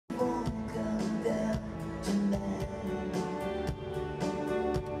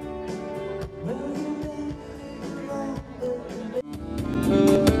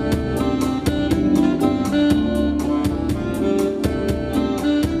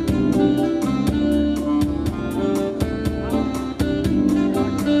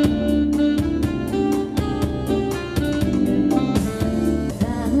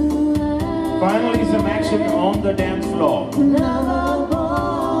action on the dance floor.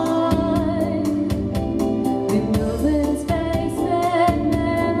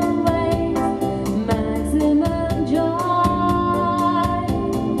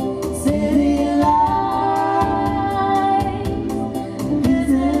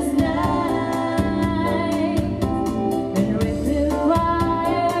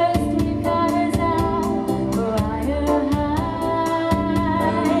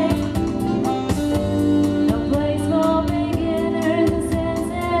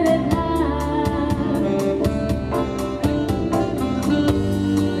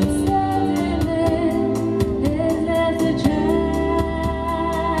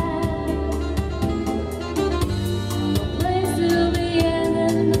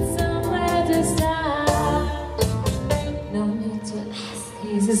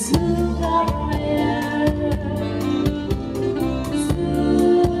 He's a smooth operator,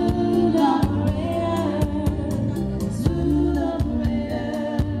 smooth operator, smooth operator,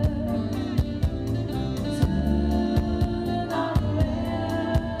 smooth operator.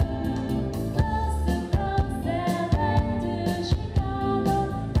 Coast to coast and back to Chicago,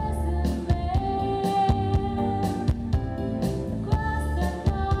 west to Maine. Across the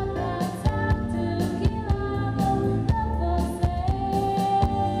north and south to Chicago, up for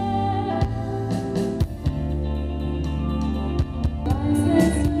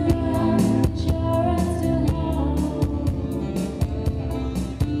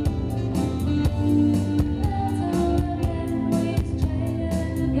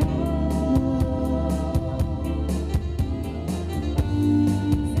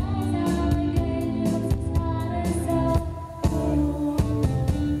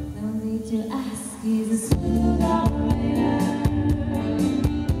he's a smooth operator,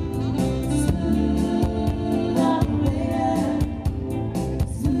 smooth operator,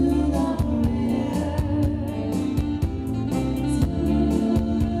 smooth operator, smooth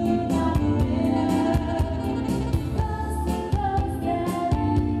operator. Coast to coast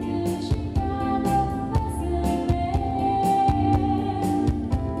and to Chicago, west to Maine.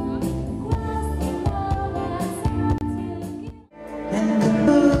 Across the border, south to And the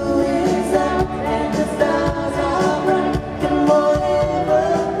moon is out and the stars are bright, and whatever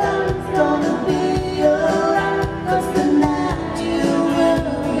comes gonna be alright, 'cause tonight you will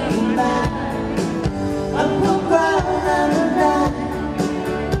be mine. I will cry on the night,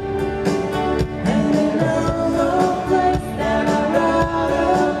 and we know no place that I'd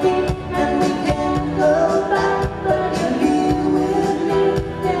rather be, and we can't go back, but you're here with me,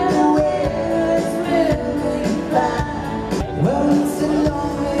 and where it's really fine. Well, it's a long